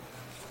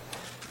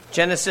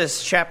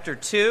Genesis chapter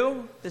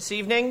 2 this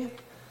evening,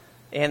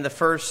 and the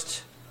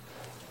first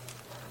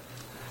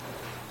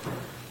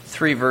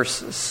 3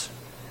 verses.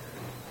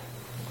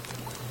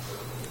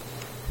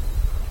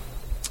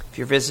 If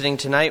you're visiting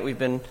tonight, we've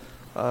been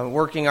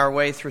working our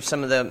way through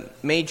some of the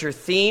major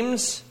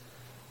themes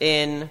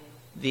in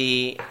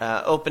the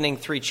opening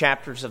 3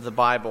 chapters of the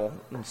Bible.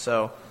 And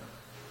so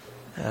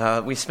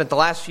we spent the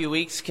last few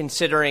weeks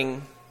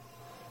considering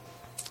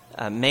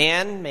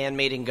man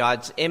made in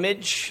God's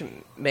image,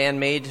 man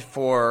made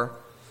for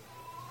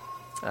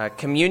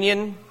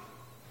communion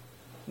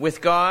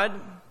with God,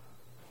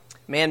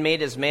 man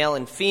made as male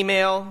and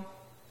female.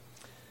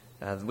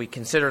 We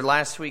considered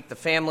last week the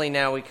family.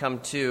 Now we come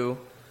to,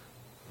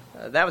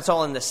 that was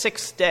all in the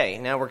 6th day.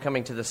 Now we're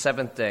coming to the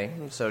 7th day.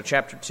 So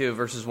chapter 2,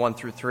 verses 1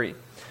 through 3.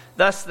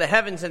 Thus the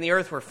heavens and the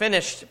earth were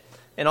finished,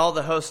 and all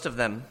the host of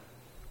them.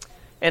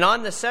 And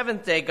on the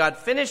 7th day God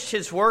finished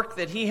his work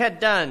that he had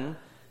done,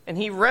 and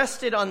he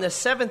rested on the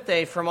 7th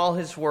day from all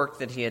his work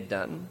that he had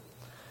done.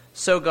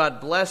 So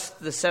God blessed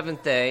the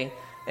 7th day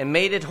and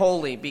made it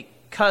holy,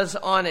 because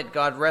on it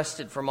God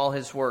rested from all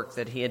his work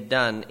that he had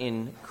done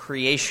in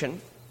creation.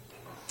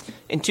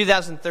 In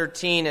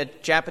 2013, a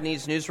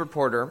Japanese news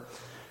reporter,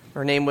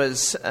 her name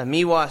was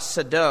Miwa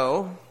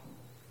Sado,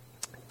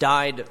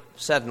 died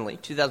suddenly,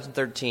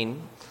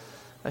 2013.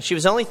 She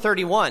was only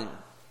 31.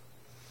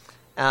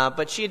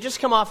 But she had just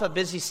come off a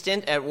busy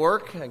stint at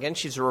work. Again,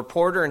 she's a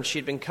reporter, and she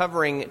had been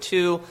covering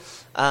 2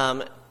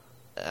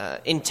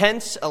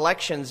 intense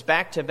elections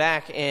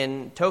back-to-back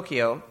in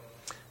Tokyo.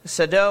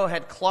 Sado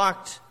had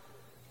clocked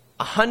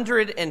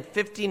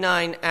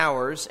 159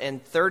 hours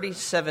and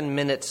 37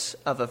 minutes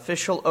of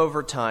official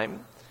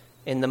overtime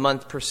in the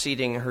month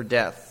preceding her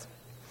death.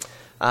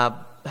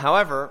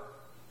 However,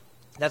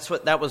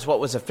 that was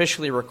what was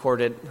officially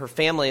recorded. Her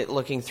family,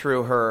 looking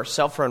through her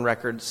cell phone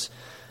records,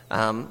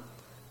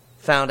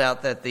 found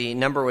out that the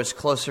number was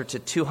closer to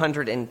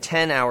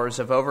 210 hours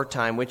of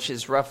overtime, which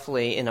is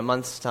roughly, in a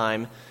month's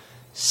time,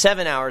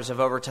 7 hours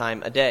of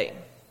overtime a day.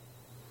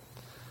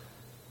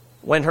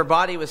 When her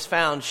body was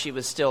found, she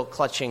was still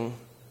clutching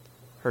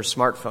her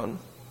smartphone.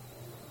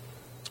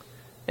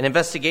 An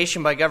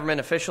investigation by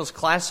government officials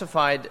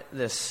classified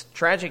this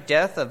tragic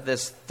death of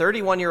this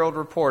 31-year-old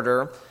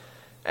reporter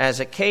as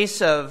a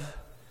case of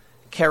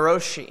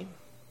karoshi.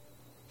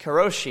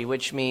 Karoshi,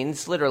 which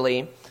means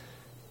literally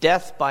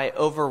death by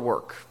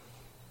overwork.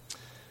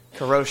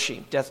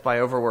 Karoshi, death by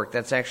overwork.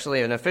 That's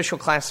actually an official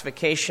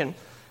classification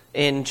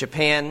in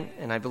Japan,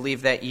 and I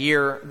believe that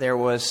year there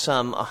was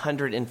some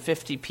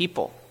 150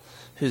 people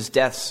whose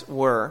deaths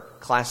were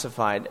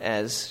classified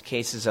as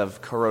cases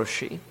of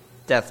karoshi,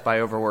 death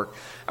by overwork.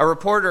 A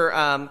reporter,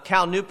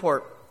 Cal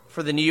Newport,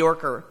 for The New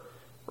Yorker,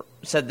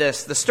 said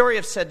this: "The story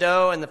of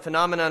Sado and the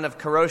phenomenon of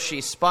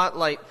karoshi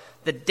spotlight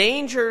the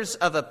dangers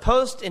of a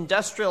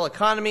post-industrial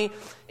economy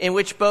in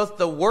which both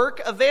the work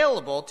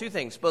available, 2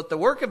 things, both the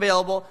work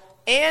available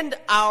and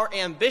our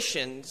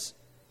ambitions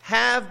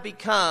have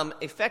become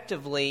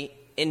effectively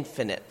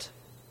infinite."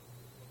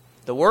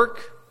 The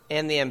work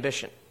and the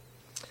ambition.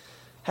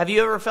 Have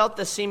you ever felt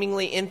the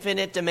seemingly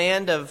infinite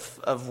demand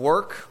of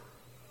work?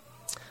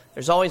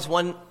 There's always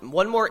one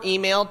more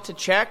email to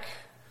check,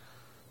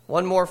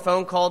 one more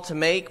phone call to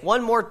make,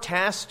 one more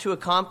task to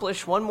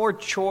accomplish, one more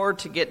chore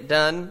to get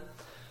done.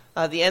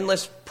 The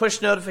endless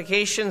push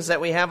notifications that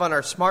we have on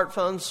our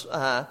smartphones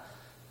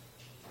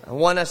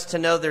want us to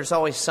know there's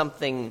always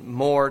something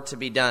more to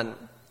be done.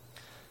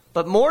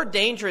 But more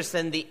dangerous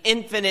than the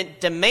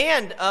infinite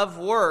demand of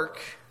work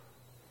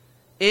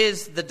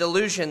is the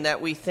delusion that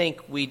we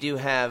think we do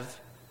have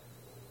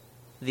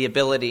the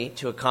ability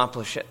to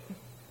accomplish it.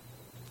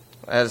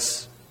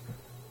 As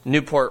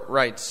Newport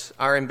writes,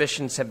 our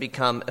ambitions have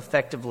become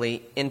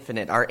effectively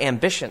infinite. Our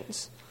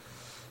ambitions.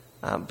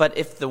 But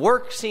if the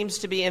work seems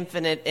to be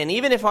infinite, and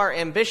even if our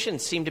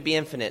ambitions seem to be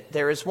infinite,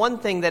 there is one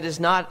thing that is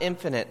not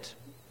infinite.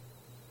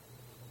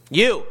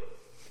 You,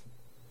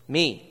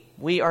 me,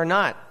 we are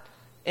not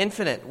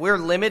infinite. We're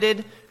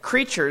limited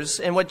creatures.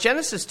 And what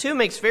Genesis 2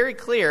 makes very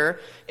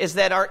clear is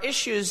that our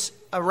issues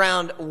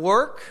around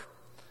work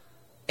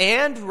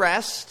and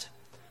rest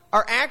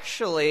are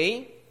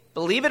actually,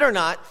 believe it or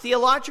not,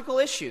 theological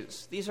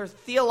issues. These are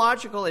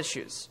theological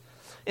issues.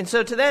 And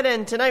so to that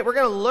end, tonight we're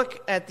going to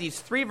look at these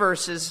 3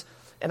 verses,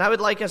 and I would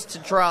like us to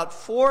draw out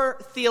 4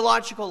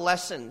 theological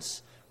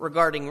lessons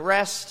regarding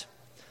rest,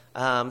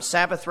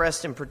 Sabbath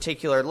rest in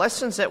particular,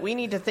 lessons that we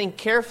need to think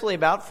carefully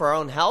about for our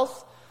own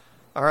health,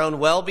 our own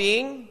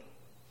well-being,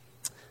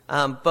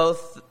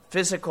 both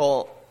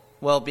physical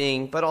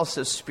well-being, but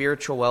also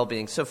spiritual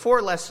well-being. So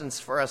 4 lessons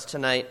for us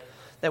tonight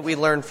that we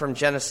learn from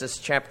Genesis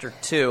chapter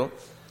 2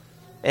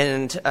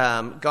 and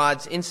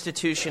God's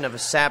institution of a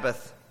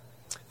Sabbath.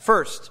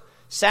 First,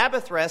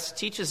 Sabbath rest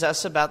teaches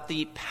us about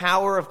the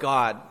power of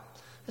God.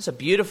 That's a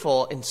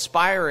beautiful,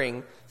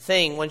 inspiring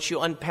thing once you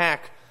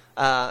unpack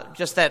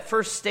just that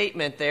first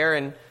statement there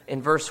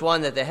in verse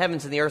 1 that the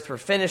heavens and the earth were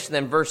finished, and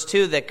then verse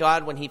 2 that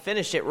God, when he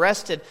finished it,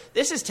 rested.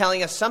 This is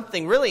telling us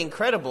something really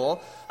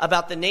incredible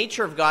about the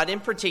nature of God, in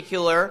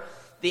particular,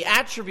 the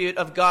attribute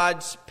of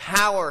God's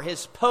power,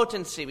 his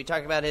potency. We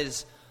talk about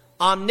his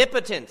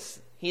omnipotence.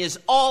 He is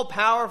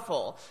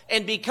all-powerful.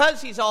 And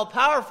because he's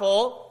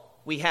all-powerful,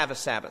 we have a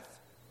Sabbath.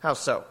 How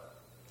so?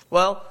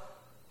 Well,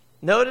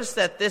 notice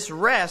that this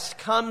rest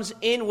comes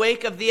in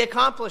wake of the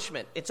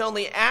accomplishment. It's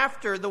only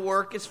after the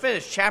work is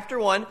finished. Chapter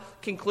 1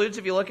 concludes,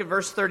 if you look at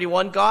verse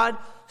 31, God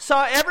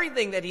saw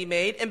everything that he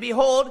made, and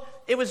behold,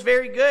 it was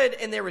very good,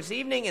 and there was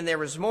evening, and there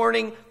was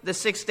morning, the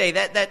sixth day.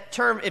 That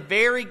term,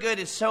 very good,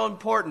 is so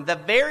important. The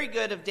very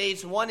good of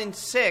days 1 and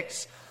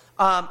 6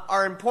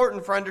 are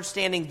important for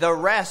understanding the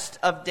rest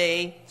of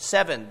day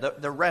 7,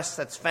 the rest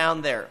that's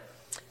found there.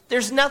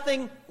 There's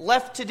nothing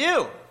left to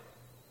do.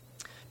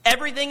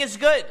 Everything is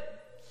good.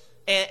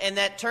 And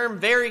that term,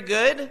 very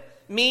good,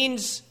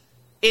 means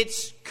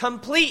it's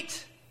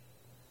complete.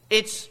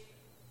 It's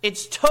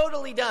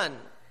totally done.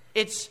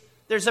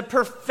 There's a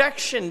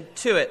perfection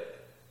to it.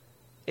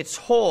 It's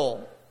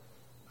whole.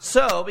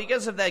 So,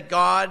 because of that,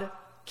 God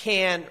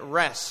can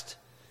rest.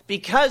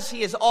 Because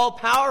he is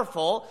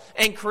all-powerful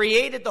and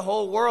created the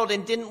whole world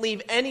and didn't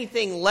leave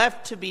anything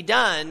left to be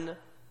done,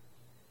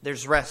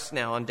 there's rest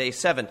now on day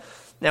 7.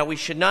 Now, we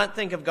should not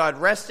think of God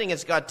resting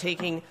as God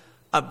taking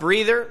a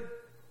breather.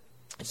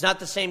 It's not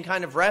the same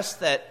kind of rest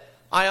that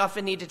I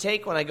often need to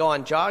take when I go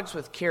on jogs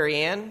with Carrie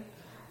Ann.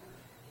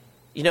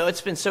 You know,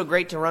 it's been so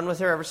great to run with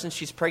her ever since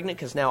she's pregnant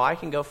because now I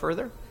can go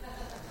further.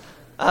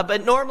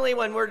 But normally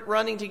when we're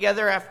running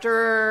together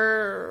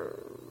after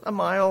a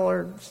mile,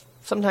 or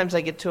sometimes I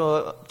get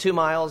to 2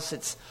 miles,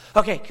 it's,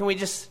 okay, can we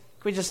just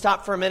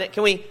stop for a minute?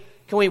 Can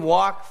we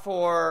walk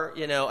for,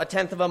 a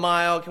tenth of a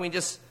mile? Can we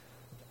just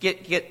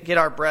get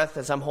our breath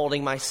as I'm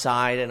holding my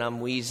side and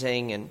I'm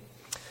wheezing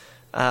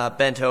and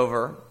bent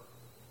over?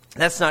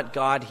 That's not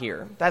God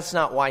here. That's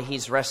not why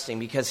he's resting,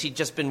 because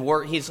he's been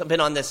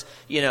on this,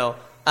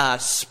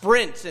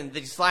 sprint in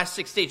these last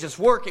 6 days, just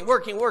working.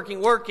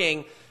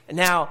 And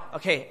now,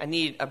 okay, I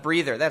need a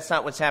breather. That's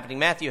not what's happening.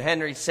 Matthew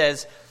Henry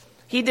says,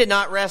 he did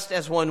not rest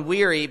as one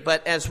weary,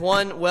 but as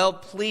one well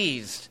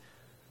pleased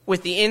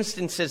with the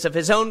instances of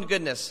his own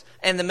goodness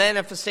and the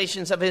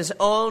manifestations of his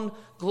own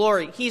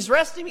glory. He's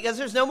resting because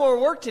there's no more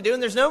work to do,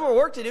 and there's no more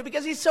work to do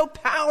because he's so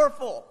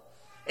powerful.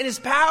 And his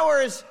power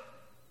is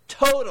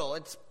total,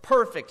 it's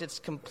perfect, it's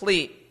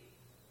complete.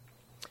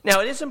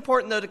 Now, it is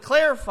important, though, to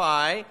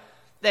clarify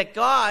that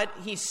God,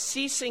 he's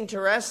ceasing to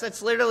rest.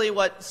 That's literally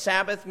what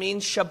Sabbath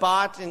means.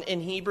 Shabbat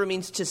in Hebrew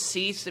means to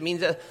cease. It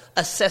means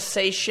a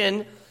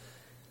cessation.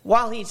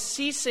 While he's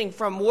ceasing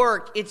from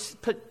work, it's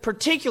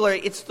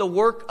the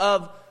work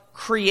of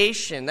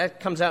creation.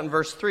 That comes out in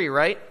verse 3,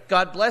 right?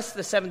 God blessed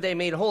the seventh day,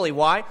 made holy.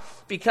 Why?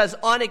 Because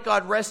on it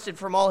God rested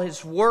from all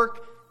his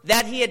work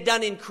that he had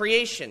done in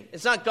creation.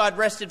 It's not God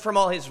rested from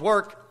all his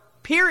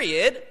work,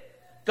 period.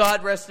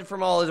 God rested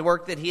from all his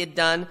work that he had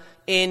done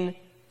in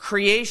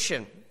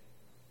creation.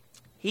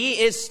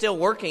 He is still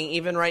working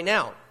even right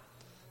now.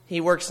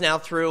 He works now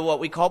through what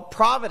we call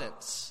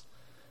providence.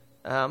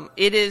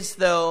 It is,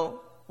 though,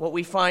 what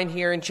we find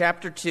here in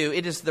chapter 2,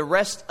 it is the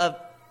rest of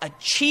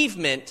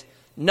achievement,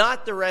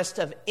 not the rest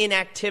of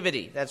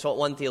inactivity. That's what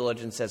one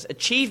theologian says.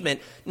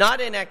 Achievement,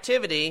 not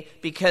inactivity,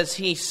 because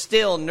he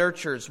still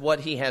nurtures what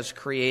he has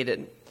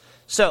created.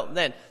 So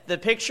then, the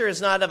picture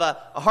is not of a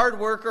hard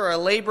worker or a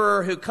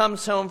laborer who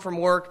comes home from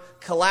work,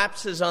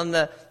 collapses on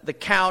the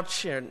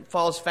couch and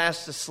falls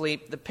fast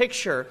asleep. The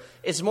picture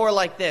is more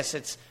like this.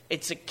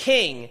 It's a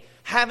king,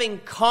 having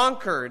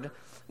conquered,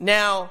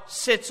 now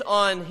sits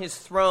on his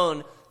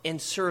throne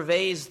and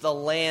surveys the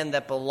land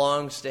that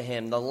belongs to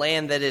him, the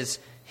land that is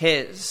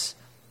his.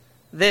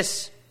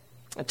 This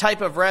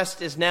type of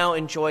rest is now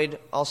enjoyed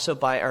also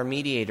by our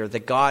mediator, the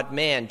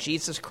God-man,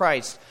 Jesus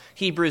Christ.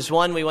 Hebrews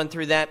 1, we went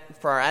through that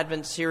for our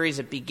Advent series.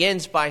 It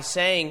begins by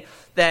saying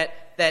that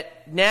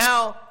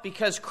now,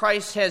 because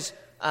Christ has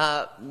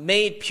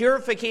made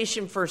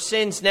purification for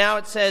sins, now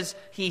it says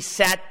he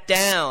sat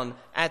down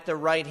at the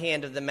right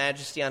hand of the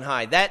Majesty on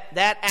high. That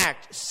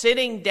act,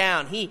 sitting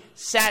down, he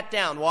sat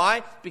down.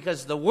 Why?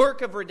 Because the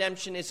work of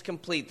redemption is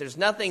complete. There's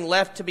nothing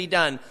left to be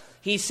done.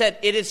 He said,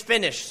 it is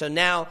finished, so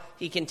now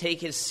he can take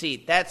his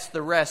seat. That's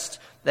the rest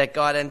that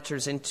God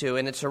enters into,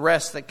 and it's a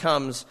rest that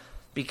comes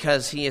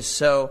because he is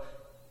so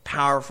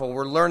powerful.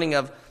 We're learning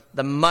of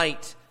the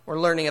might.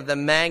 We're learning of the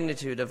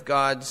magnitude of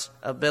God's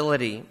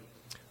ability.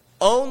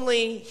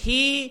 Only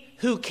he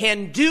who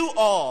can do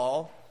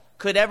all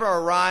could ever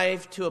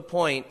arrive to a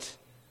point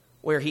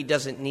where he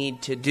doesn't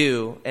need to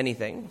do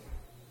anything.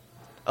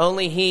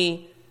 Only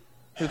he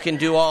who can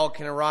do all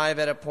can arrive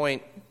at a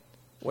point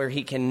where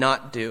he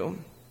cannot do.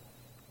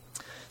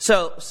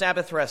 So,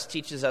 Sabbath rest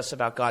teaches us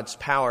about God's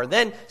power.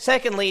 Then,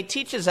 secondly, it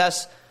teaches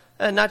us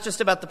not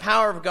just about the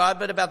power of God,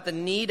 but about the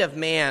need of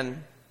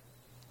man.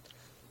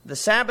 The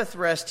Sabbath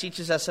rest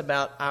teaches us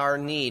about our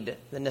need,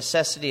 the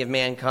necessity of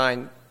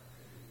mankind.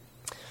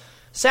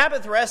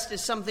 Sabbath rest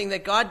is something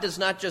that God does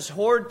not just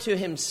hoard to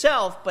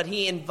himself, but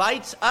he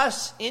invites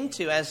us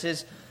into as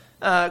his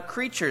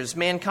creatures,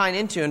 mankind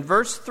into. In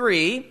verse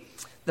 3,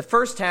 the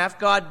first half,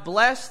 God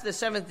blessed the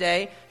seventh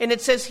day, and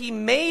it says he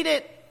made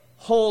it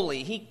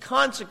holy. He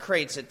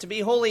consecrates it. To be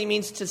holy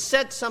means to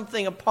set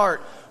something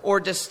apart or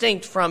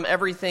distinct from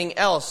everything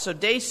else. So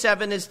day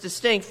 7 is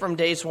distinct from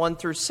days 1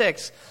 through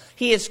 6.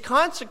 He is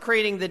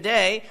consecrating the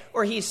day,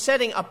 or he's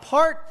setting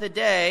apart the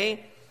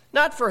day,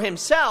 not for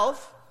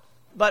himself,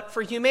 but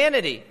for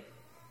humanity.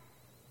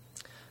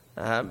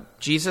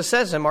 Jesus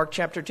says in Mark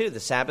chapter 2, the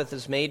Sabbath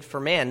is made for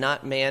man,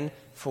 not man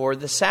for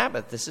the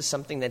Sabbath. This is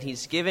something that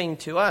he's giving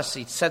to us.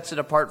 He sets it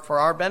apart for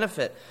our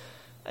benefit.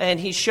 And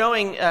he's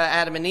showing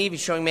Adam and Eve,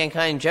 he's showing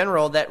mankind in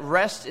general, that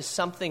rest is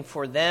something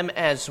for them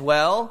as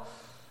well.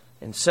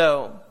 And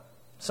so,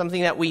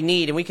 something that we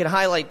need. And we can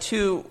highlight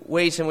 2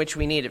 ways in which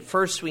we need it.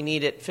 First, we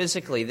need it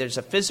physically. There's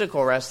a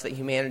physical rest that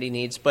humanity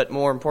needs. But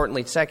more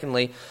importantly,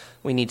 secondly,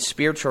 we need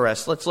spiritual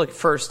rest. Let's look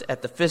first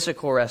at the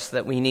physical rest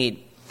that we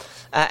need.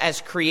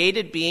 As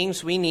created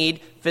beings, we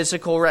need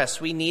physical rest.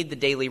 We need the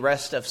daily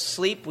rest of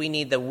sleep. We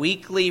need the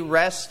weekly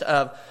rest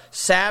of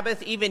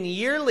Sabbath. Even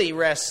yearly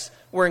rests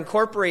were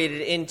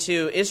incorporated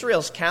into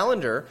Israel's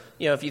calendar.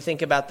 You know, if you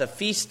think about the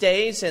feast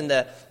days and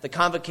the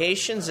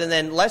convocations, and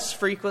then less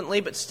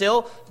frequently, but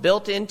still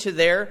built into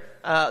their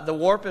the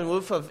warp and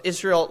woof of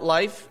Israel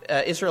life.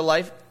 Israel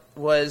life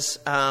was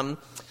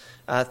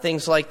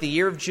things like the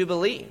year of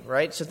Jubilee,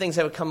 right? So things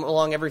that would come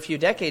along every few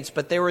decades.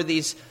 But there were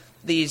these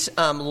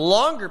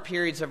longer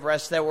periods of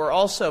rest that were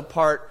also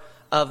part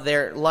of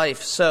their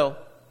life. So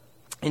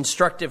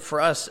instructive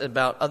for us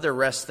about other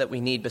rests that we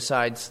need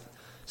besides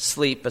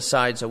sleep,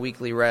 besides a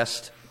weekly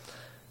rest.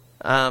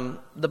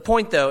 The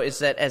point, though, is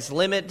that as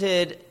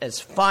limited, as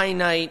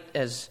finite,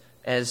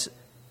 as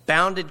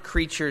bounded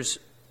creatures,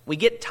 we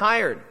get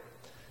tired.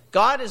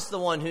 God is the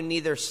one who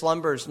neither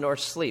slumbers nor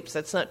sleeps.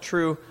 That's not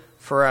true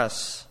for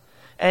us.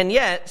 And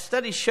yet,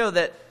 studies show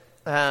that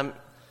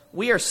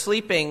we are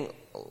sleeping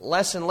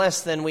less and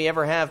less than we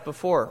ever have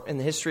before in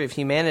the history of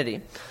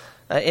humanity.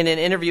 In an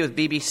interview with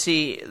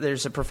BBC,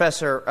 there's a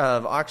professor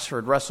of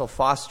Oxford, Russell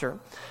Foster.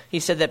 He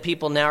said that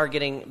people now are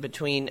getting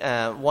between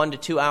 1 to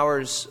 2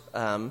 hours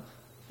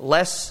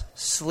less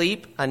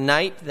sleep a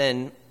night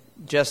than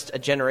just a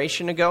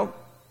generation ago.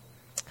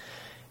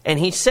 And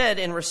he said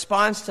in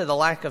response to the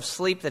lack of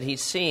sleep that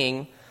he's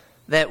seeing,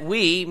 that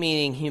we,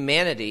 meaning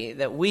humanity,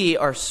 that we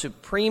are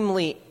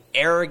supremely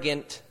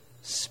arrogant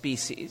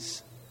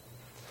species.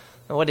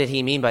 Now, what did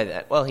he mean by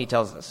that? Well, he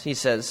tells us. He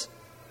says,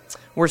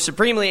 we're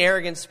supremely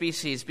arrogant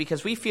species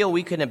because we feel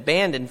we can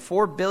abandon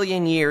 4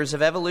 billion years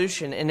of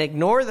evolution and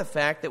ignore the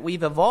fact that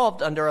we've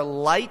evolved under a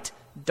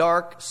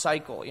light-dark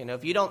cycle. You know,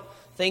 if you don't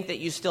think that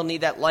you still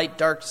need that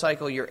light-dark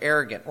cycle, you're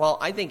arrogant. Well,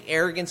 I think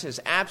arrogance is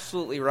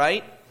absolutely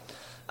right.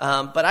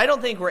 But I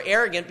don't think we're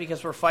arrogant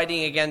because we're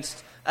fighting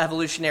against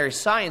evolutionary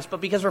science, but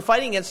because we're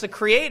fighting against the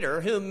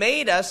Creator who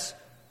made us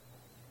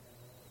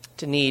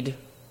to need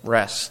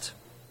rest.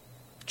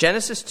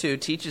 Genesis 2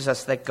 teaches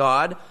us that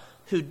God,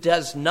 who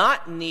does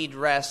not need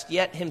rest,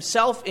 yet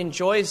himself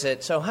enjoys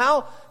it. So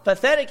how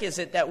pathetic is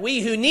it that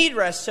we who need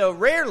rest so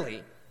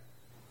rarely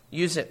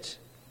use it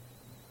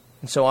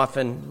and so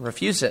often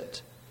refuse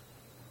it?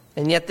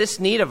 And yet this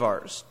need of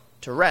ours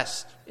to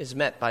rest is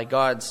met by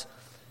God's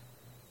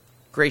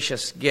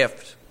gracious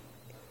gift.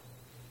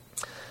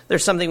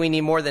 There's something we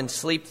need more than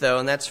sleep, though,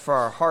 and that's for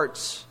our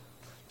hearts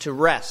to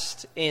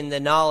rest in the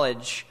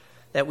knowledge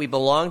that we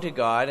belong to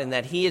God and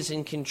that He is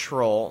in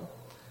control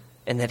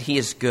and that He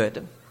is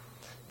good.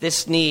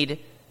 This need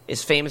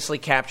is famously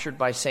captured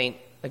by St.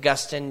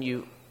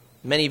 Augustine.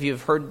 Many of you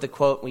have heard the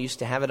quote. We used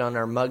to have it on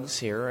our mugs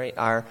here, right?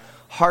 Our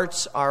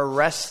hearts are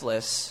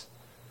restless.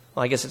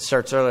 Well, I guess it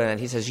starts earlier than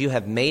that. He says, you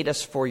have made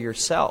us for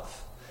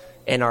yourself,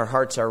 and our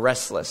hearts are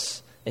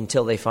restless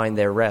until they find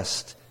their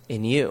rest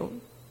in you.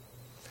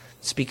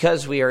 It's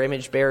because we are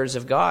image bearers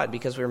of God,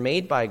 because we're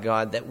made by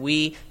God, that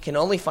we can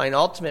only find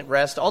ultimate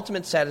rest,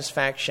 ultimate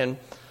satisfaction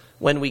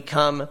when we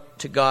come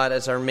to God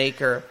as our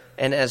Maker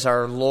and as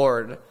our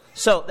Lord.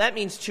 So that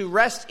means to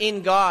rest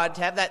in God,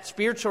 to have that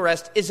spiritual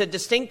rest, is a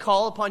distinct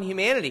call upon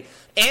humanity.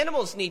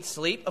 Animals need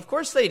sleep. Of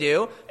course they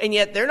do. And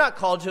yet they're not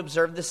called to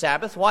observe the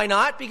Sabbath. Why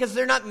not? Because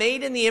they're not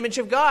made in the image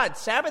of God.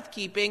 Sabbath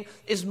keeping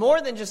is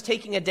more than just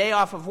taking a day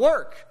off of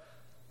work.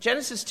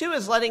 Genesis 2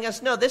 is letting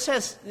us know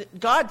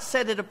God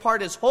set it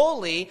apart as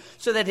holy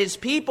so that His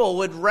people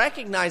would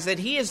recognize that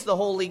He is the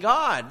holy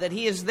God, that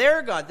He is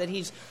their God, that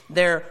He's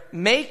their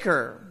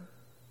Maker.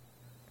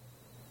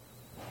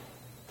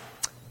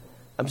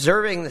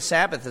 Observing the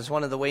Sabbath is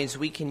one of the ways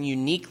we can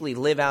uniquely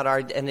live out our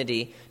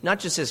identity, not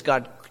just as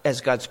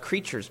God's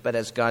creatures, but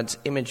as God's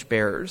image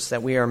bearers,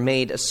 that we are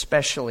made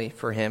especially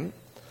for Him.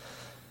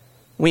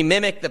 We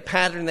mimic the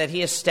pattern that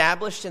He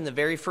established in the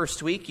very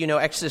first week. You know,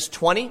 Exodus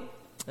 20.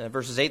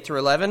 Verses 8 through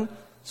 11,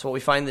 that's what we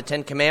find in the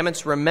Ten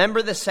Commandments.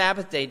 Remember the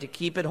Sabbath day to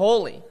keep it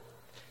holy.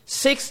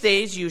 6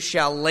 days you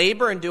shall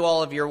labor and do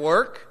all of your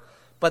work,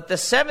 but the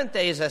seventh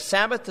day is a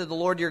Sabbath to the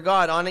Lord your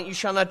God. On it you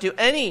shall not do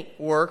any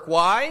work.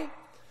 Why?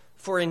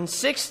 For in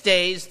 6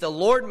 days the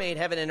Lord made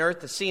heaven and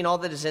earth, the sea and all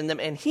that is in them,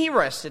 and He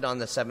rested on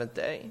the seventh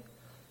day.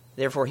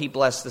 Therefore He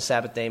blessed the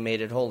Sabbath day and made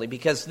it holy.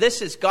 Because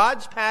this is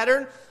God's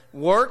pattern,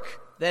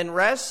 work, then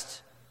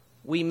rest.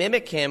 we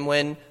mimic him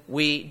when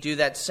we do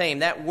that same.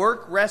 That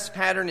work-rest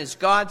pattern is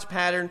God's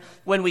pattern.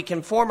 When we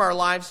conform our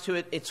lives to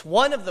it, it's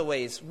one of the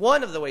ways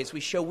we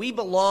show we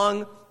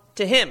belong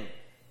to him.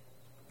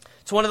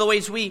 It's one of the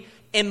ways we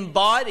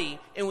embody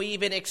and we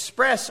even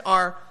express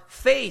our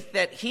faith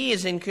that he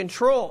is in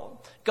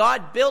control.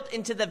 God built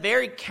into the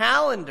very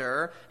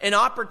calendar an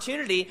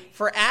opportunity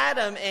for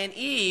Adam and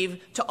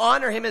Eve to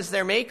honor him as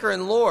their maker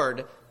and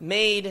Lord,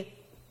 made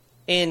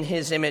in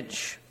his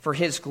image for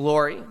his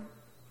glory.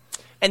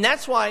 And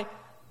that's why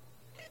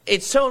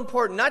it's so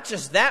important, not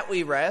just that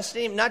we rest,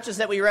 not just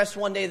that we rest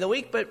one day of the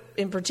week, but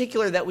in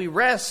particular that we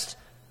rest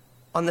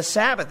on the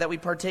Sabbath, that we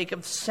partake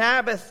of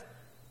Sabbath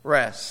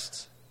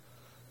rest.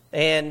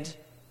 And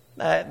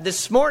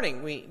this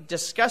morning we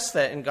discussed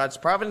that in God's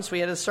providence. We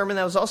had a sermon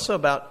that was also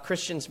about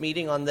Christians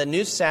meeting on the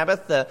new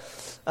Sabbath,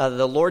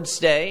 the Lord's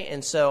Day.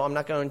 And so I'm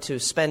not going to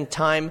spend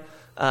time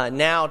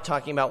now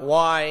talking about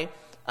why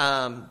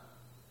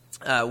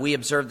we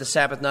observe the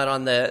Sabbath not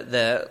on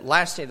the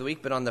last day of the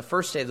week, but on the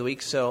first day of the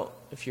week. So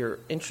if you're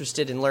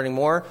interested in learning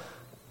more,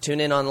 tune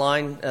in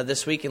online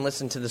this week and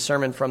listen to the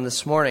sermon from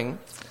this morning.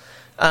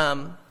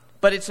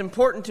 But it's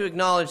important to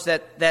acknowledge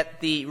that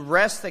the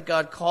rest that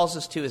God calls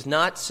us to is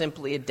not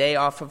simply a day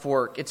off of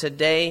work. It's a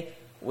day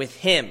with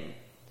him.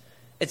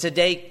 It's a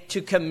day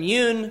to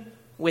commune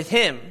with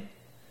him.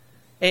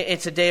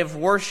 It's a day of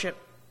worship,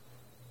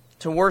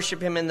 to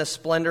worship him in the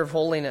splendor of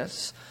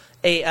holiness.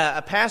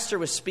 A pastor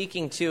was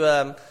speaking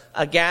to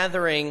a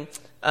gathering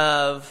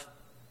of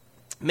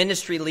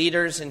ministry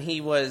leaders, and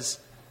he was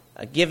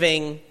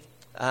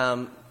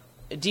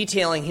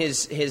detailing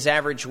his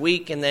average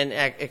week, and then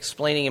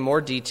explaining in more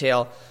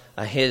detail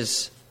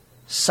his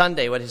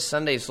Sunday, what his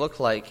Sundays look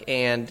like.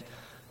 And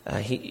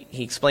he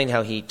explained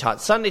how he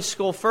taught Sunday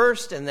school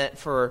first, and that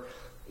for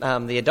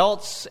the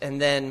adults, and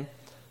then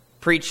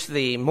preached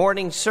the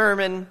morning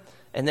sermon.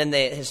 And then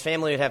his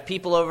family would have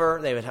people over.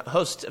 They would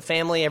host a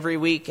family every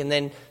week, and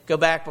then go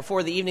back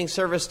before the evening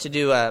service to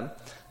do a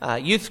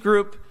youth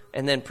group,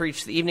 and then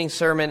preach the evening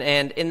sermon.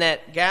 And in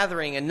that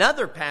gathering,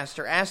 another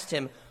pastor asked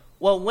him,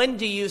 well,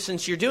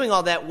 since you're doing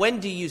all that, when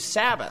do you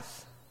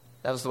Sabbath?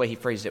 That was the way he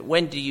phrased it.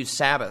 When do you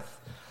Sabbath?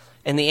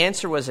 And the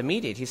answer was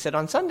immediate. He said,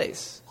 on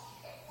Sundays.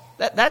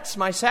 That's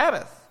my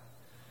Sabbath.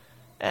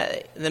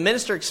 The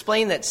minister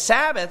explained that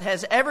Sabbath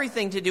has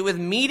everything to do with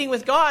meeting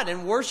with God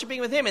and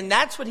worshiping with him. And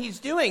that's what he's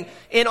doing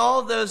in all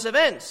of those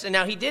events. And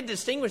now he did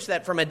distinguish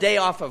that from a day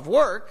off of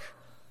work.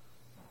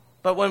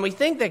 But when we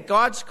think that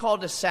God's call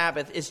to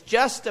Sabbath is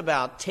just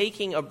about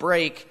taking a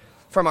break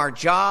from our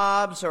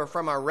jobs or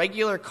from our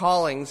regular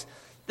callings,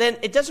 then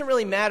it doesn't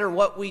really matter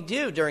what we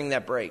do during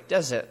that break,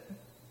 does it?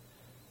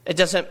 It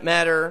doesn't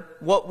matter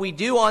what we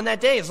do on that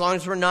day as long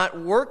as we're not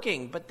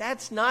working. But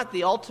that's not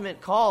the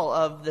ultimate call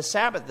of the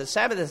Sabbath. The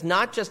Sabbath is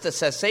not just a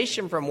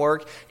cessation from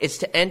work. It's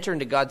to enter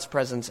into God's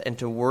presence and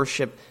to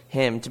worship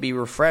him, to be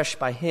refreshed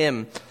by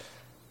him.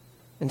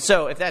 And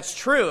so if that's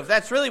true, if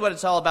that's really what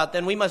it's all about,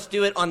 then we must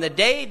do it on the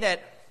day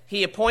that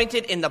he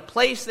appointed, in the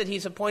place that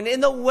he's appointed,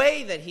 in the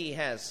way that he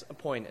has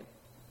appointed.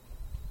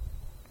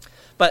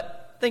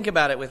 But think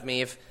about it with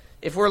me.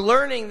 If we're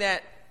learning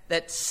that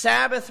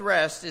Sabbath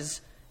rest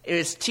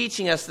is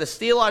teaching us this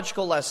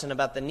theological lesson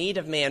about the need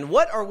of man,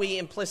 what are we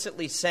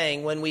implicitly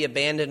saying when we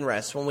abandon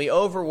rest, when we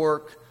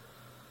overwork,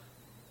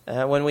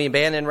 when we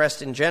abandon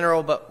rest in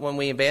general, but when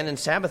we abandon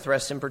Sabbath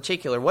rest in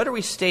particular? What are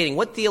we stating?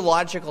 What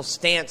theological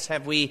stance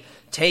have we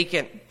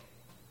taken?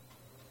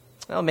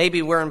 Well,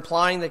 maybe we're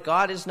implying that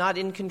God is not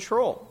in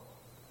control.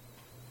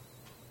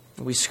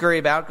 We scurry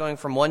about going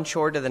from one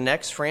chore to the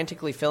next,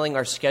 frantically filling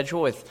our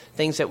schedule with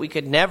things that we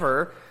could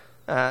never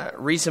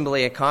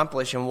reasonably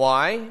accomplish. And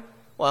why?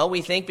 Well,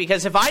 we think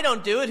because if I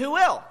don't do it, who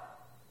will?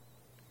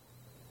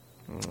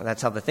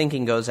 That's how the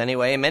thinking goes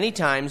anyway. And many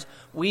times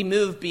we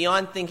move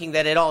beyond thinking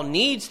that it all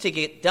needs to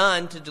get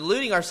done to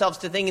deluding ourselves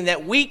to thinking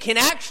that we can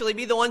actually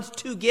be the ones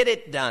to get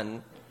it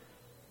done.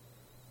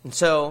 And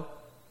so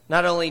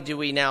not only do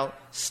we now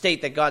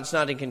state that God's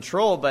not in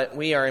control, but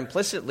we are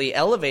implicitly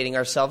elevating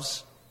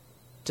ourselves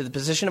to the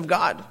position of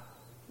God,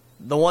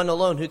 the one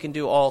alone who can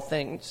do all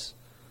things.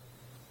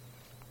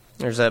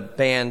 There's a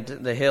band,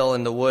 The Hill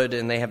in the Wood,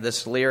 and they have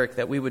this lyric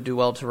that we would do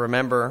well to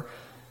remember.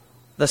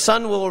 The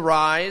sun will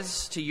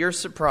rise to your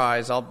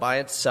surprise all by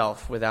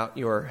itself without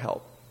your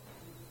help.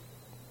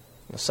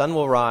 The sun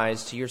will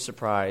rise to your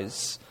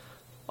surprise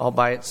all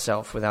by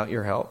itself without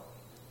your help.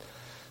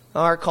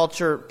 Our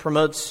culture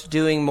promotes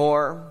doing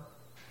more,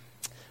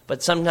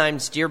 but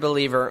sometimes, dear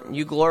believer,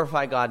 you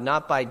glorify God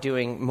not by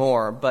doing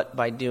more, but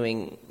by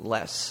doing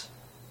less.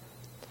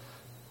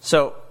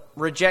 So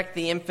reject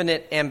the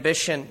infinite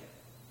ambition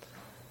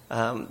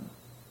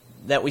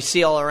that we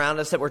see all around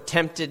us, that we're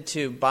tempted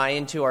to buy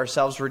into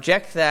ourselves.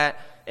 Reject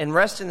that and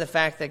rest in the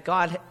fact that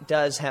God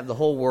does have the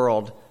whole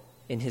world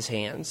in his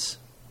hands.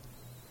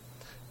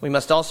 We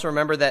must also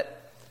remember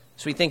that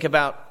as we think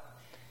about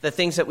the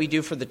things that we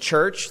do for the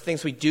church,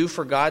 things we do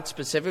for God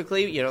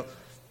specifically,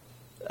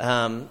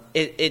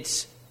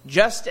 it's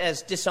just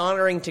as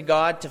dishonoring to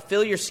God to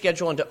fill your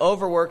schedule and to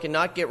overwork and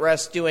not get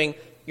rest doing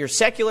your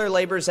secular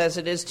labors as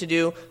it is to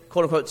do,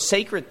 quote unquote,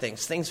 sacred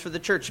things, things for the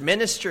church,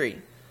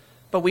 ministry.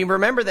 But we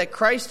remember that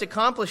Christ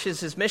accomplishes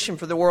his mission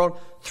for the world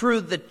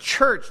through the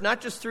church, not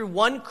just through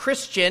one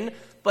Christian,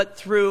 but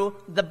through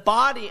the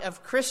body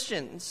of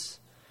Christians.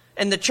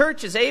 And the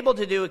church is able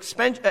to do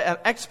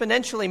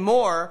exponentially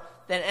more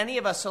than any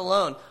of us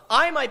alone.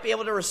 I might be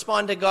able to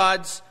respond to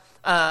God's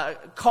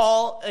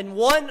call in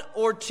one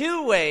or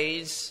two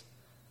ways,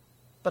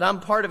 but I'm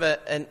part of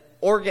an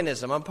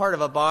organism. I'm part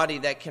of a body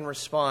that can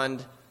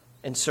respond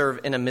and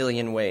serve in a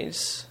million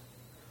ways.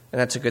 And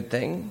that's a good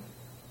thing.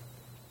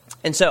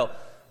 And so,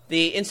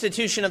 the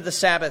institution of the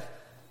Sabbath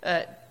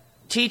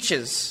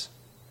teaches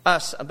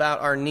us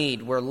about our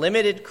need. We're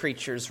limited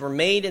creatures. We're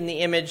made in the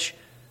image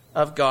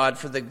of God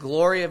for the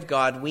glory of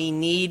God. We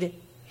need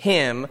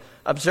him.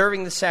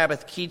 Observing the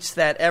Sabbath keeps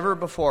that ever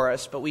before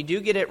us, but we do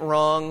get it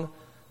wrong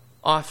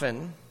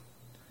often.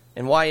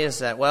 And why is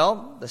that?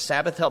 Well, the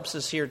Sabbath helps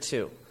us here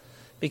too.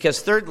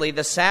 Because thirdly,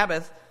 the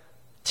Sabbath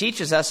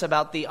teaches us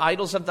about the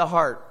idols of the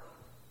heart.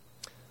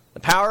 The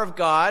power of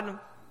God,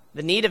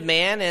 the need of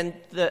man, and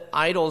the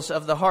idols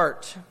of the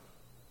heart.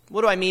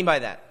 What do I mean by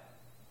that?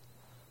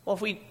 Well,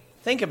 if we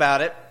think about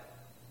it,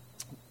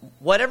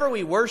 whatever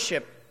we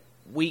worship,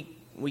 we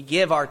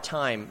give our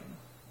time,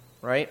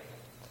 right?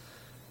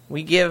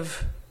 We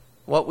give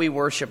what we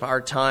worship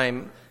our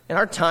time. And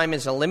our time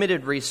is a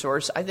limited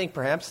resource. I think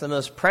perhaps the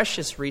most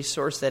precious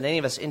resource that any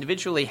of us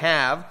individually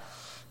have.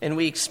 And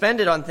we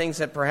expend it on things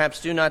that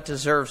perhaps do not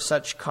deserve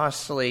such a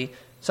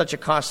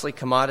costly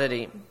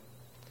commodity.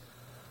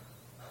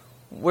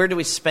 Where do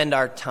we spend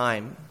our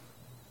time?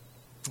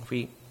 If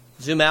we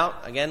zoom out,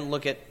 again,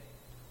 look at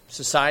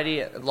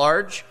society at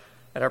large,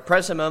 at our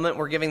present moment,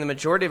 we're giving the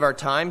majority of our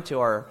time to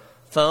our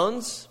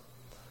phones,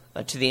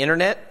 to the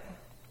internet,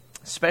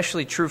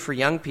 especially true for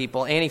young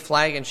people. Annie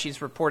Flanagan,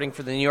 she's reporting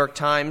for the New York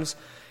Times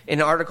in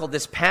an article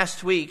this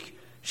past week.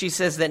 She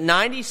says that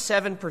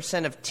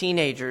 97% of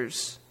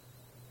teenagers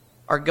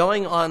are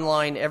going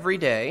online every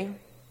day,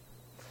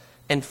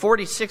 and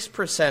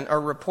 46% are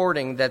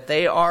reporting that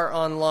they are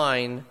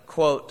online,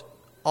 quote,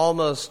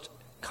 almost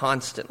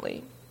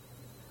constantly.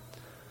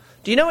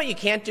 Do you know what you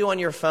can't do on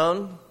your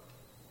phone?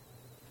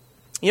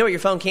 You know what your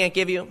phone can't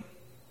give you?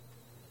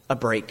 A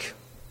break.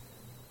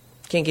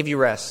 Can't give you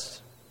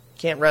rest.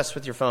 Can't rest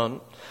with your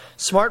phone.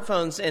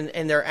 Smartphones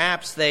and their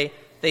apps,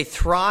 they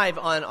thrive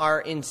on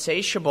our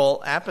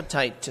insatiable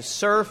appetite to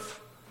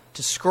surf,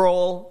 to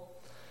scroll.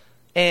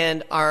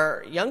 And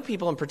our young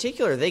people in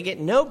particular, they get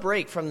no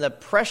break from the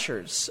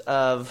pressures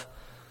of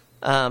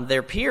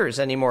their peers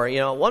anymore. You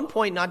know, at one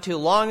point not too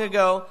long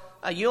ago,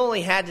 you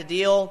only had to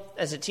deal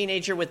as a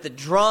teenager with the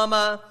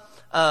drama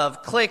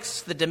of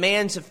cliques, the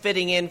demands of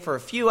fitting in for a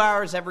few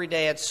hours every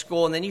day at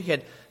school, and then you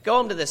could go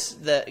home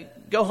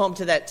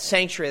to that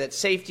sanctuary, that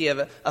safety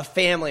of a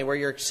family where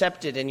you're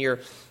accepted and you're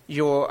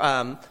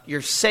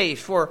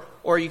safe,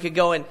 or you could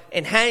go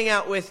and hang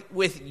out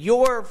with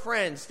your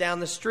friends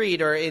down the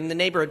street or in the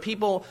neighborhood,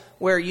 people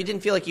where you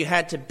didn't feel like you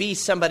had to be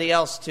somebody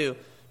else to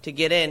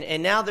get in.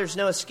 And now there's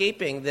no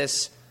escaping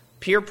this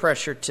peer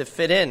pressure to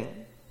fit in.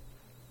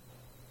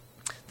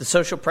 The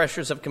social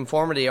pressures of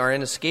conformity are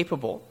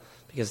inescapable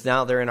because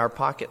now they're in our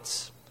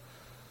pockets.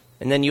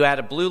 And then you add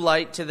a blue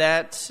light to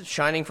that,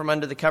 shining from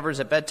under the covers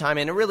at bedtime,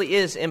 and it really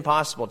is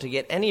impossible to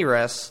get any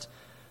rest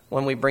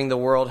when we bring the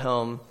world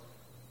home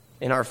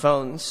in our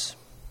phones.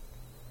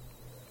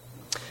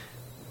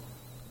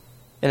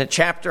 In a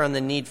chapter on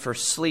the need for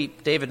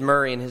sleep, David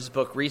Murray in his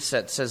book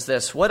Reset says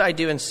this: "What I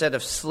do instead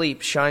of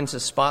sleep shines a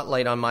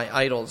spotlight on my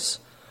idols,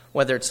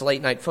 whether it's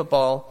late night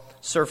football,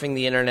 surfing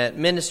the internet,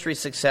 ministry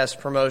success,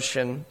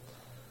 promotion.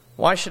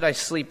 Why should I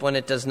sleep when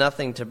it does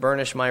nothing to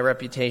burnish my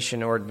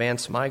reputation or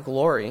advance my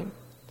glory?"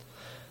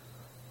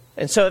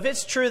 And so if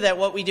it's true that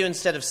what we do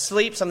instead of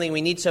sleep, something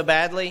we need so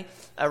badly,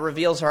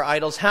 reveals our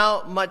idols,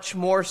 how much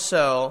more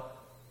so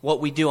what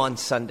we do on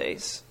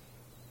Sundays?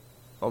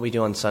 What we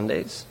do on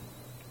Sundays.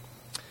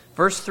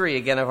 Verse 3,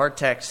 again, of our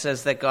text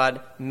says that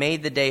God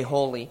made the day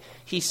holy.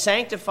 He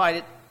sanctified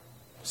it,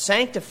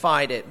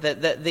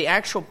 the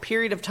actual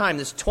period of time,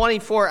 this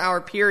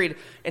 24-hour period,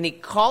 and he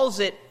calls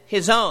it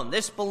his own.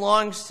 This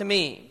belongs to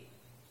me.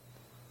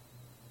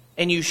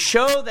 And you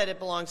show that it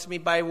belongs to me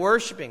by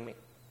worshiping me.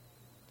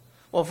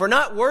 Well, if we're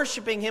not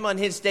worshiping him on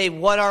his day,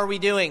 what are we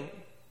doing?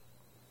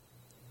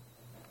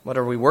 What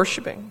are we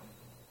worshiping?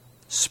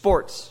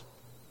 Sports.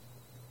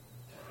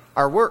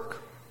 Our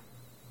work.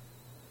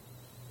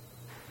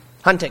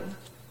 Hunting.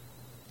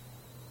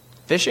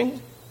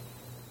 Fishing.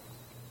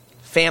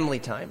 Family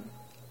time.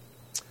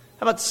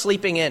 How about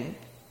sleeping in?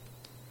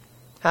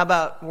 How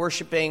about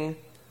worshiping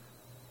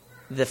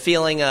the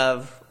feeling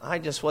of, I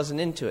just wasn't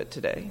into it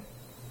today?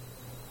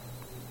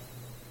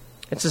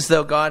 It's as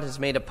though God has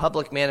made a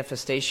public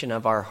manifestation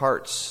of our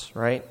hearts,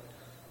 right?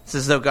 It's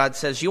as though God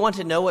says, you want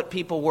to know what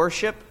people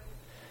worship?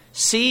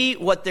 See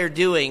what they're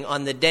doing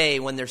on the day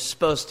when they're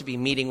supposed to be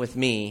meeting with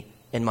me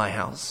in my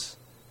house.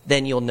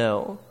 Then you'll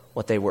know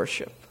what they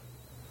worship.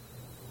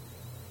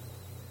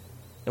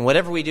 And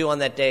whatever we do on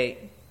that day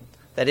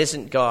that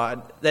isn't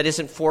God, that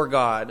isn't for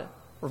God,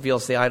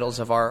 reveals the idols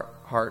of our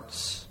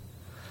hearts.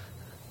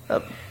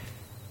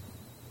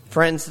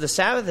 Friends, the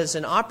Sabbath is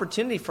an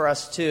opportunity for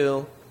us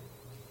to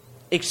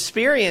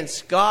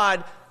experience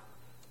God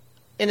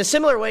in a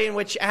similar way in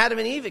which Adam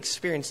and Eve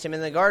experienced him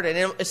in the garden,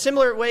 in a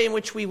similar way in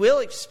which we will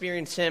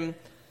experience him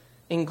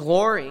in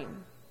glory.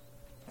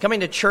 Coming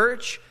to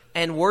church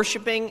and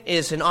worshiping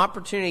is an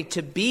opportunity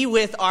to be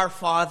with our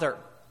Father.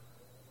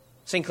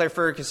 St. Clair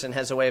Ferguson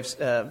has a way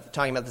of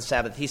talking about the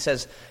Sabbath. He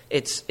says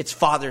it's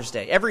Father's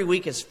Day. Every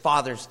week is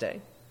Father's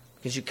Day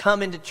because you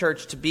come into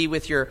church to be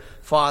with your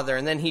Father.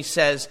 And then he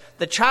says,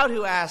 the child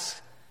who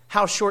asks,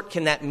 how short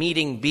can that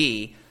meeting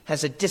be,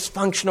 has a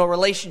dysfunctional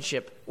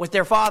relationship with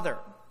their father.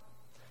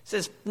 He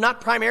says,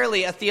 not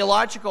primarily a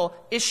theological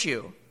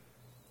issue.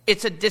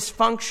 It's a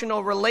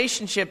dysfunctional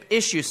relationship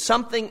issue.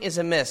 Something is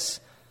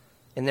amiss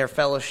in their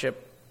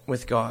fellowship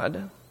with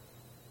God.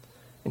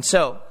 And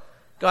so,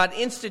 God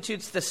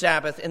institutes the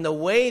Sabbath, and the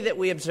way that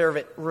we observe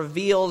it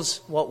reveals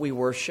what we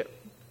worship.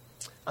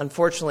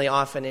 Unfortunately,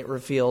 often it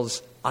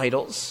reveals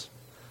idols.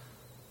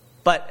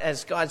 But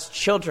as God's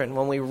children,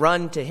 when we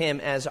run to him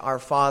as our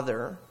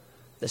Father,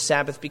 the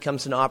Sabbath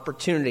becomes an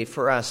opportunity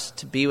for us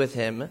to be with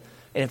him.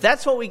 And if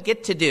that's what we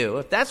get to do,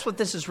 if that's what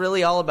this is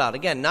really all about,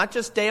 again, not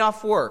just day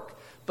off work,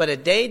 but a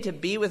day to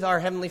be with our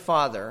Heavenly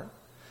Father,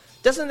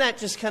 doesn't that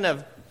just kind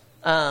of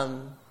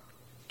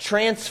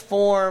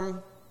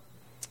transform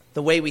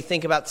the way we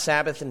think about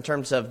Sabbath in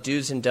terms of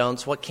do's and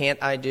don'ts? What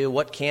can't I do?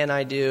 What can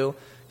I do?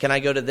 Can I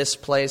go to this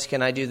place?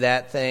 Can I do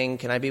that thing?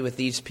 Can I be with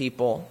these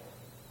people?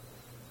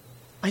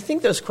 I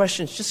think those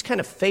questions just kind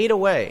of fade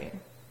away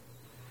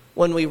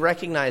when we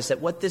recognize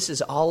that what this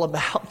is all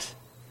about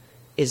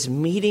is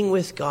meeting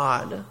with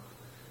God.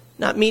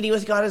 Not meeting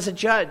with God as a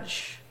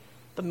judge,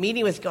 but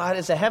meeting with God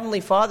as a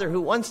Heavenly Father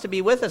who wants to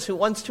be with us, who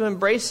wants to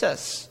embrace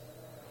us.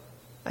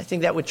 I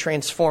think that would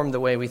transform the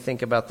way we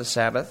think about the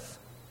Sabbath.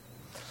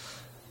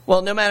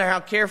 Well, no matter how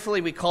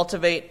carefully we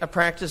cultivate a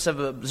practice of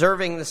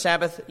observing the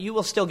Sabbath, you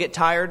will still get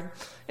tired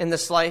in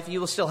this life.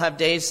 You will still have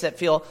days that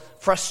feel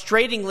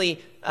frustratingly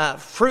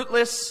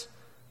fruitless,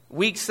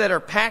 weeks that are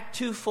packed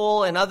too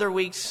full, and other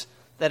weeks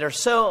that are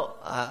so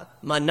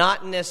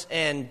monotonous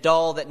and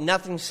dull that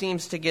nothing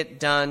seems to get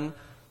done,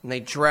 and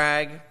they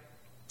drag.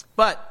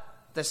 But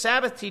the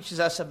Sabbath teaches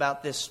us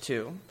about this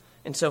too.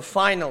 And so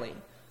finally,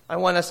 I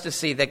want us to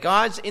see that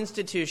God's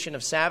institution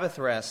of Sabbath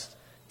rest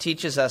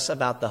teaches us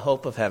about the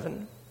hope of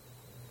heaven.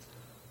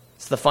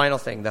 It's the final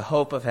thing, the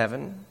hope of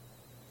heaven.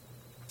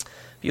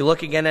 If you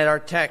look again at our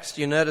text,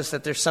 you notice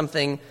that there's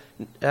something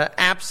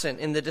absent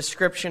in the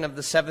description of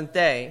the seventh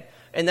day.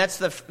 And that's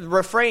the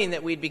refrain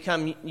that we'd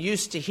become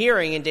used to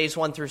hearing in days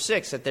 1 through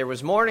 6, that there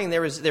was morning,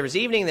 there was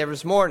evening, there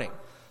was morning.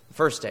 The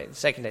first day, the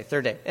second day,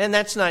 third day. And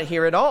that's not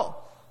here at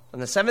all on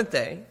the seventh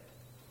day.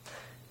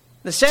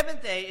 The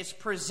seventh day is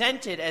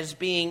presented as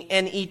being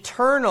an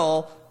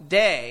eternal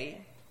day.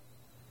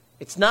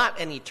 It's not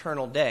an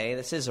eternal day.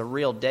 This is a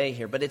real day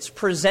here, but it's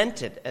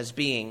presented as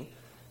being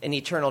an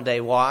eternal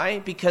day. Why?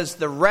 Because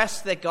the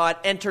rest that God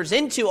enters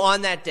into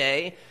on that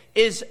day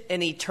is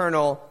an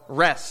eternal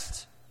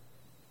rest.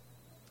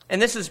 And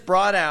this is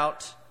brought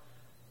out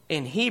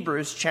in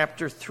Hebrews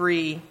chapter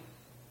 3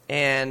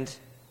 and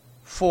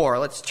 4.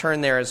 Let's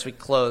turn there as we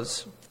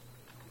close.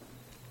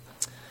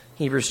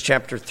 Hebrews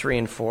chapter 3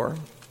 and 4.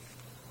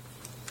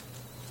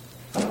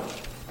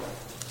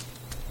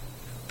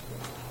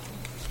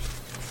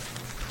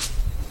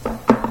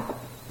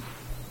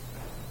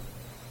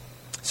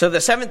 So the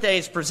seventh day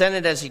is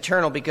presented as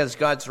eternal because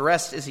God's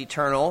rest is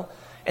eternal.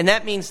 And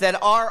that means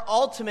that our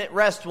ultimate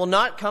rest will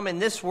not come in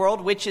this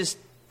world, which is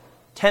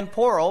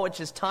temporal, which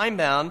is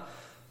time-bound,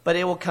 but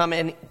it will come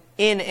in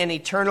an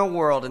eternal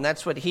world. And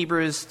that's what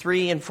Hebrews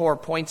 3 and 4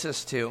 points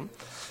us to.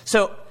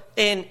 So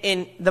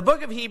in the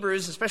book of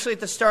Hebrews, especially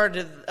at the start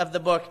of the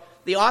book,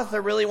 the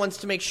author really wants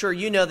to make sure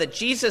you know that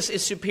Jesus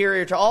is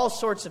superior to all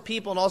sorts of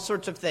people and all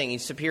sorts of things.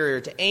 He's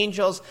superior to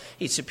angels.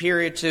 He's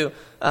superior to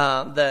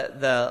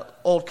the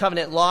Old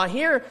Covenant law.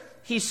 Here,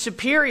 he's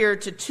superior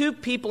to two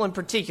people in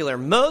particular,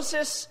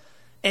 Moses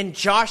and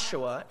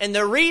Joshua. And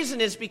the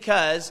reason is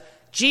because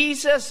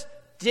Jesus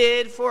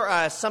did for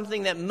us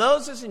something that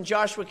Moses and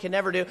Joshua could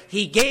never do.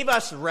 He gave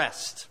us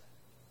rest.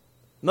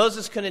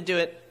 Moses couldn't do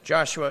it.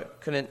 Joshua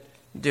couldn't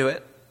do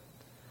it.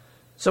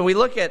 So we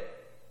look at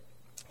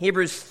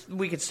Hebrews,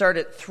 we could start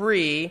at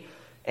 3,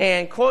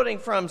 and quoting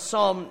from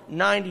Psalm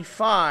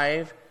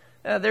 95,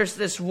 there's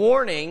this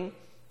warning,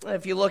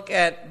 if you look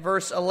at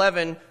verse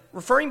 11,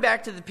 referring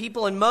back to the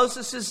people in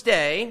Moses'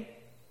 day,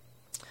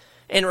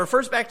 and it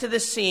refers back to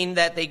this scene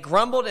that they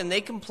grumbled and they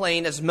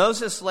complained as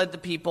Moses led the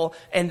people,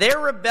 and their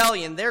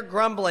rebellion, their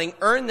grumbling,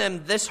 earned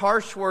them this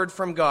harsh word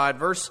from God.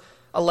 Verse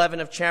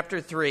 11 of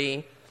chapter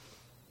 3,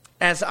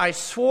 as I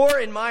swore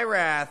in my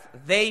wrath,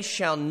 they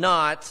shall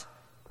not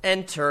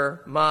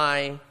enter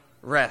my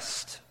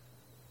rest.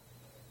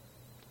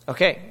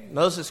 Okay,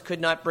 Moses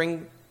could not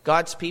bring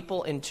God's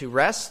people into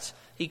rest.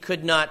 He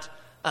could not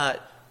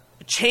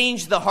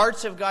change the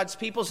hearts of God's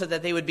people so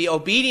that they would be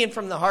obedient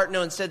from the heart.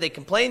 No, instead they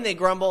complain, they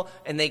grumble,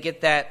 and they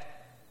get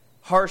that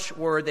harsh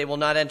word, they will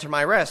not enter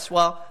my rest.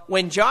 Well,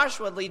 when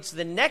Joshua leads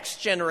the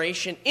next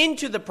generation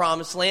into the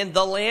promised land,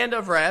 the land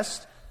of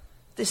rest,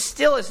 this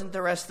still isn't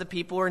the rest the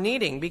people are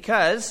needing,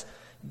 because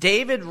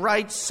David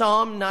writes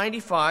Psalm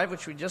 95,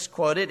 which we just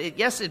quoted.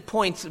 It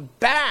points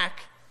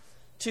back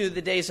to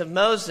the days of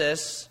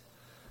Moses,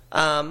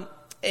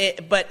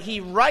 but he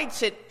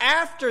writes it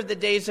after the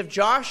days of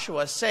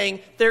Joshua,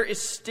 saying there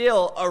is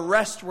still a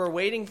rest we're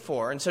waiting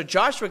for. And so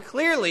Joshua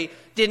clearly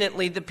didn't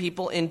lead the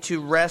people into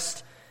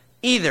rest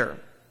either.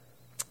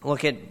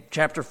 Look at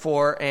chapter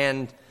 4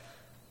 and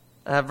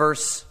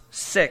verse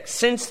 6.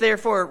 Since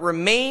therefore it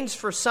remains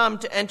for some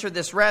to enter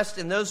this rest,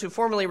 and those who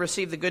formerly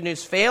received the good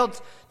news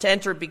failed to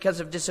enter because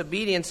of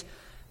disobedience,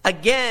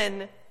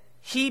 again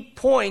he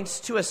points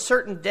to a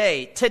certain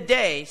day,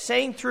 today,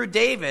 saying through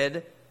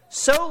David,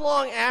 so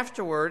long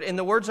afterward, in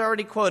the words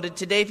already quoted,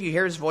 today if you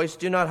hear his voice,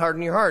 do not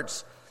harden your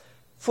hearts.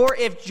 For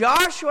if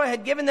Joshua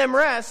had given them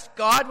rest,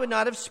 God would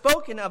not have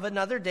spoken of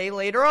another day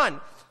later on.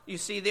 You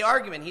see the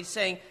argument. He's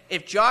saying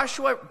if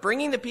Joshua,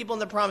 bringing the people in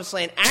the promised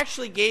land,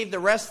 actually gave the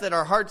rest that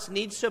our hearts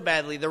need so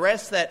badly, the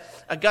rest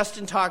that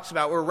Augustine talks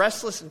about, we're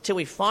restless until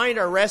we find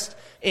our rest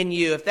in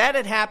you. If that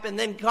had happened,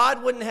 then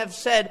God wouldn't have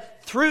said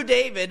through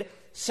David,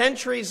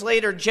 centuries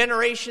later,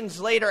 generations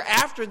later,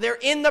 after they're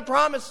in the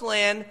promised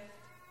land,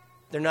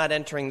 they're not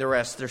entering the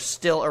rest. There's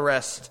still a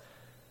rest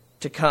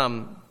to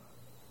come.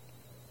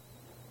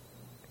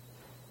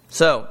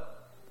 So,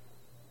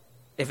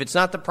 if it's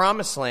not the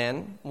promised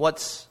land,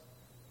 what's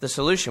the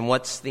solution?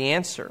 What's the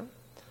answer?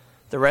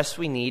 The rest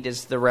we need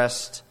is the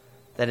rest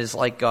that is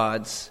like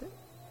God's.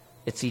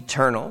 It's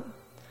eternal.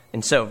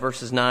 And so,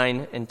 verses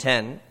 9 and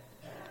 10.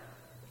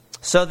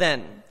 So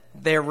then,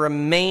 there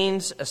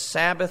remains a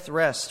Sabbath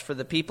rest for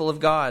the people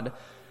of God.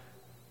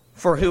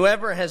 For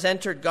whoever has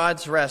entered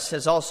God's rest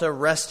has also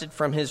rested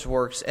from his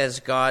works as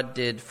God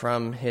did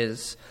from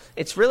his.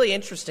 It's really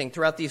interesting.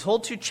 Throughout these whole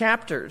 2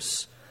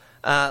 chapters,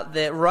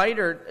 the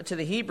writer to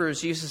the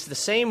Hebrews uses the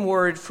same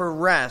word for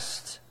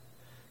rest,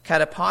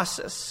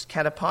 katapasis.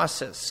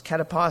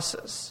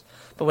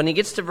 But when he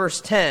gets to verse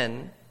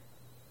 10,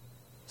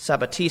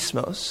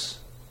 sabbatismos.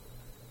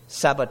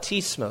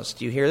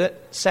 Do you hear that?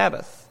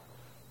 Sabbath.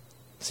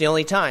 It's the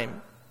only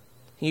time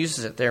he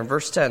uses it there in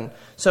verse 10.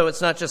 So it's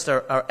not just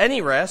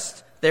any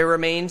rest. There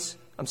remains,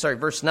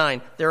 verse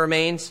 9. There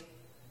remains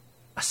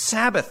a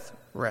Sabbath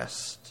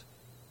rest.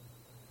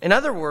 In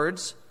other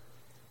words,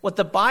 what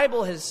the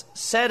Bible has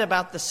said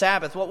about the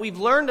Sabbath, what we've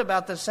learned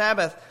about the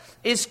Sabbath,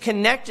 is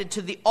connected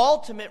to the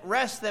ultimate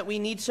rest that we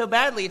need so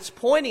badly. It's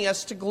pointing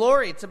us to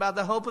glory. It's about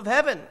the hope of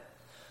heaven.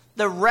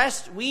 The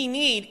rest we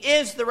need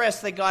is the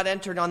rest that God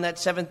entered on that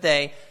 7th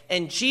day.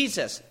 And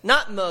Jesus,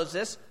 not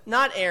Moses,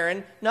 not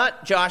Aaron,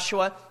 not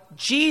Joshua,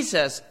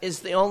 Jesus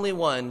is the only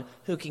one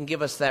who can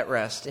give us that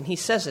rest. And he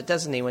says it,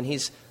 doesn't he? When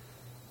he's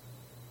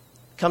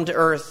come to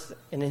earth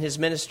and in his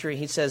ministry,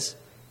 he says,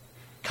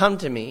 come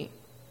to me,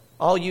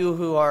 all you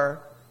who are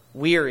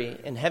weary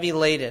and heavy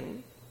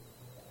laden,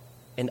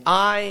 and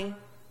I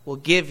will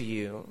give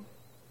you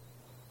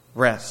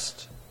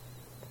rest.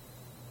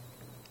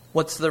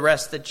 What's the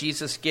rest that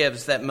Jesus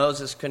gives that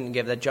Moses couldn't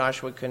give, that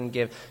Joshua couldn't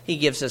give? He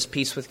gives us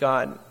peace with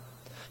God.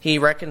 He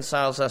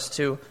reconciles us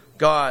to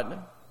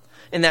God.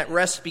 And that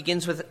rest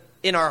begins with,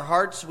 in our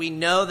hearts, we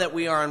know that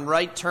we are on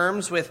right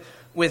terms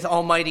with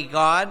Almighty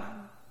God.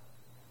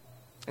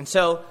 And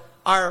so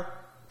our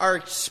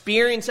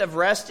experience of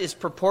rest is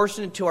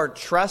proportionate to our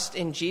trust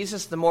in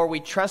Jesus. The more we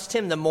trust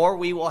him, the more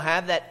we will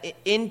have that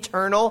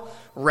internal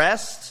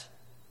rest.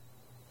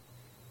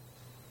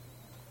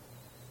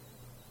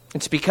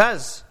 It's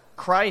because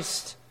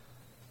Christ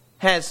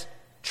has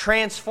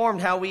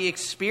transformed how we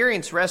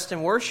experience rest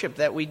and worship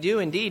that we do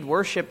indeed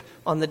worship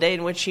on the day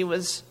in which he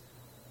was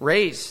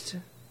raised.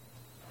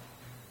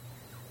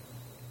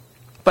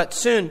 But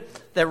soon,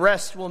 the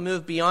rest will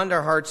move beyond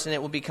our hearts and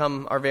it will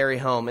become our very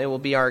home. It will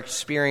be our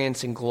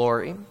experience in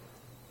glory.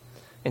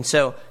 And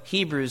so,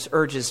 Hebrews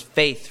urges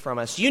faith from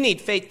us. You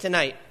need faith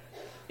tonight.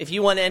 If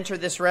you want to enter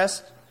this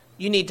rest,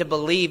 you need to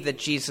believe that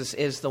Jesus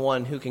is the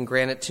one who can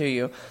grant it to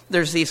you.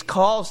 There's these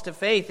calls to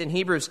faith in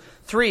Hebrews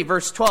 3,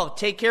 verse 12.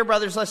 Take care,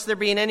 brothers, lest there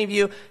be in any of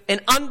you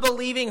an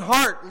unbelieving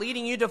heart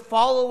leading you to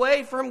fall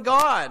away from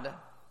God.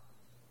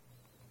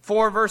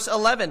 4, verse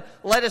 11.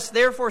 Let us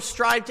therefore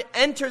strive to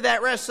enter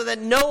that rest so that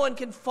no one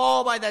can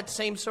fall by that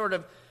same sort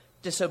of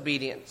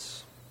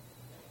disobedience.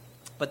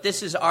 But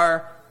this is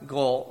our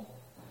goal.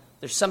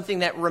 There's something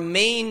that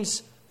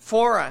remains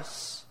for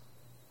us.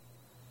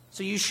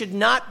 So you should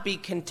not be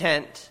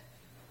content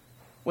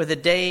with a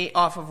day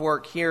off of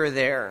work here or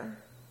there.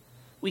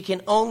 We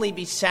can only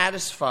be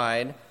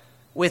satisfied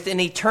with an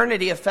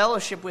eternity of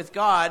fellowship with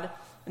God,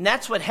 and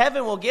that's what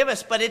heaven will give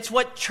us, but it's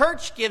what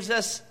church gives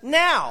us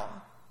now.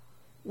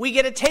 We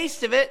get a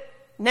taste of it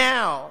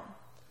now.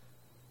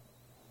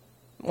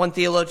 One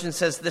theologian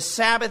says, the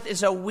Sabbath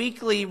is a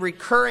weekly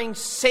recurring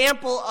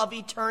sample of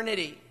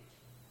eternity.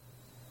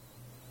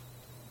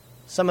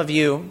 Some of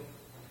you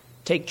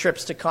take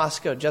trips to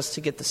Costco just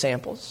to get the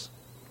samples.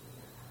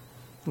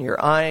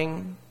 You're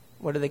eyeing,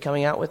 what are they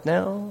coming out with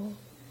now?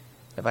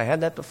 Have I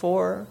had that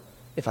before?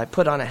 If I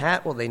put on a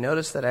hat, will they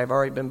notice that I've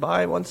already been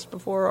by once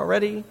before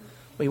already?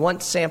 We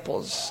want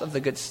samples of the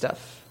good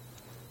stuff.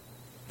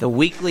 The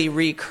weekly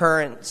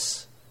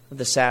recurrence of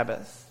the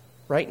Sabbath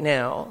right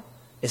now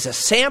is a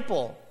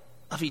sample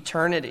of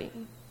eternity.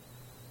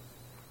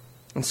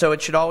 And so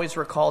it should always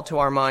recall to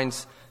our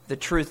minds the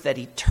truth that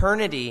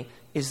eternity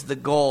is the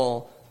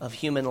goal of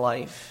human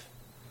life.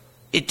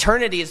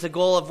 Eternity is the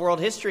goal of world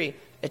history.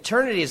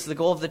 Eternity is the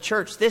goal of the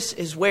church. This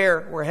is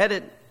where we're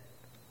headed.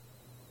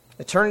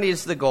 Eternity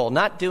is the goal,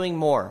 not doing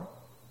more.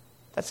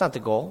 That's not the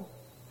goal.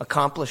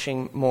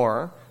 Accomplishing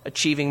more,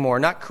 achieving more,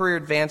 not career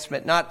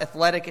advancement, not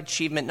athletic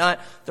achievement, not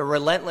the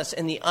relentless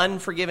and the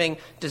unforgiving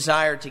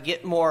desire to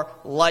get more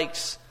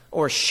likes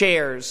or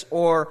shares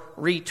or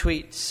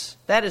retweets.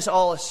 That is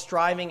all a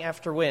striving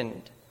after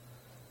wind.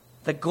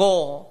 The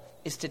goal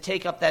is to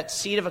take up that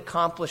seat of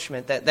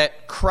accomplishment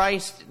that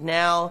Christ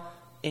now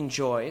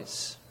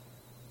enjoys.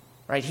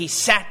 Right? He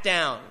sat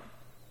down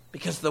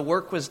because the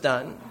work was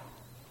done.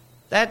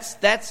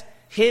 That's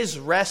his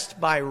rest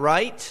by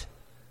right,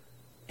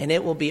 and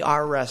it will be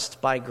our rest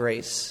by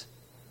grace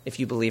if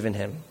you believe in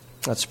him.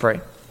 Let's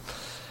pray.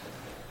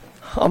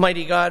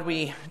 Almighty God,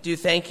 we do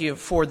thank you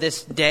for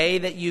this day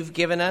that you've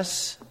given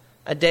us,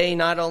 a day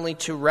not only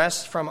to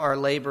rest from our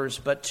labors,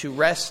 but to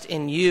rest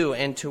in you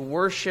and to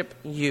worship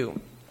you.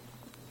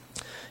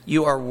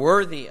 You are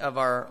worthy of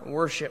our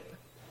worship.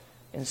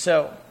 And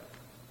so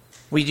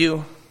we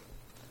do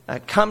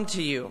come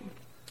to you,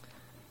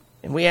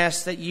 and we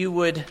ask that you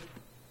would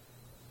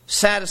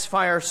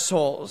satisfy our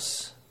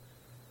souls,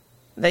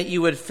 that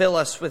you would fill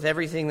us with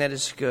everything that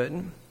is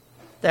good,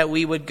 that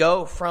we would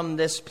go from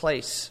this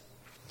place,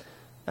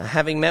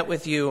 having met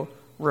with you,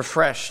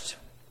 refreshed.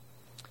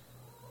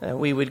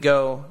 We would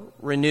go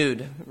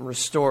renewed,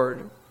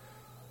 restored,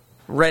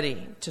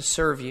 ready to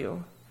serve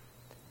you.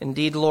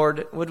 Indeed,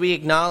 Lord, would we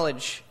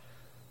acknowledge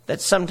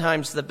that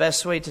sometimes the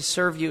best way to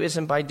serve you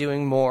isn't by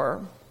doing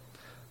more,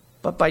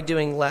 but by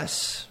doing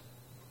less.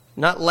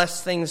 Not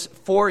less things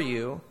for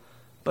you,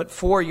 but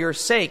for your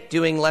sake,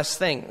 doing less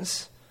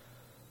things.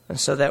 And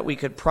so that we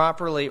could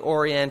properly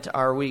orient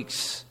our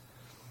weeks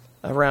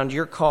around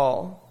your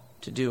call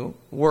to do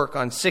work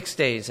on 6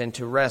 days and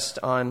to rest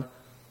on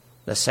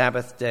the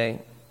Sabbath day.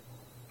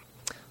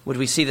 Would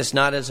we see this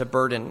not as a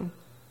burden,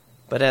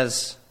 but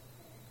as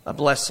a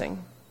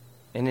blessing,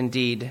 and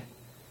indeed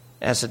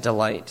as a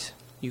delight.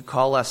 You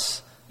tell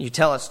us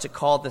to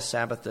call the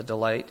Sabbath a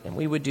delight, and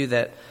we would do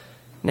that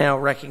now,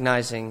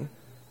 recognizing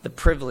the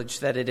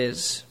privilege that it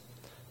is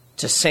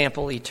to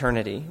sample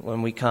eternity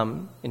when we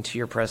come into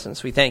your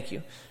presence. We thank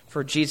you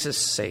for Jesus'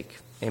 sake.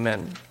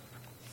 Amen.